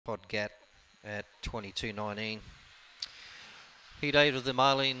Podgat at 22.19. Heat 8 of the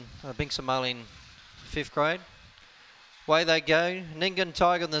Marlene, Binkson Marlene 5th grade. Away they go. Ningan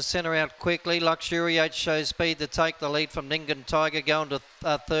Tiger in the centre out quickly. Luxuriate shows speed to take the lead from Ningan Tiger. Going to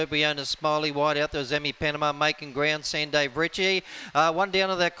third, we own a Smiley. Wide out there was Emmy Panama making ground. Dave Ritchie. One down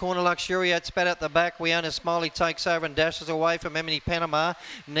to that corner. Luxuriate spat out the back. We own a Smiley takes over and dashes away from Emmy Panama.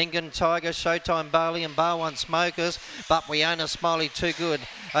 Ningan Tiger, Showtime Barley and Bar One Smokers. But we own a Smiley too good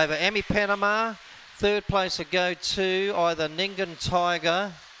over Emmy Panama. Third place to go to either Ningan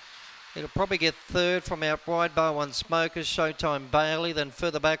Tiger. It'll probably get third from out wide, Bar One Smokers, Showtime Bailey. Then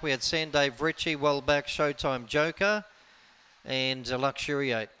further back we had Dave Ritchie, well back Showtime Joker and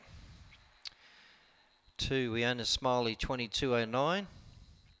Luxuriate. 2, we own a Smiley 22.09.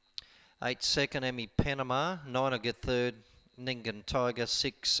 8 second, Emmy Panama. 9 will get third, Ningan Tiger.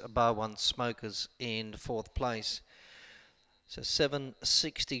 6, Bar One Smokers in fourth place. So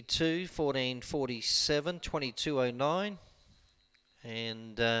 7.62, 14.47, 22.09.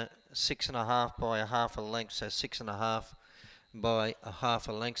 And 6.5 by a half a length, so 6.5 by a half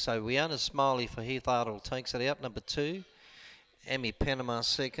a length. So we own a Smiley for Heath Ardle, takes it out. Number 2, Emmy Panama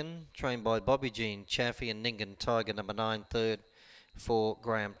second, trained by Bobby Jean Chaffee and Ningan Tiger. Number 9, third for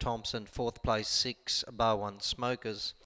Graham Thompson. Fourth place, 6, Bar One Smokers.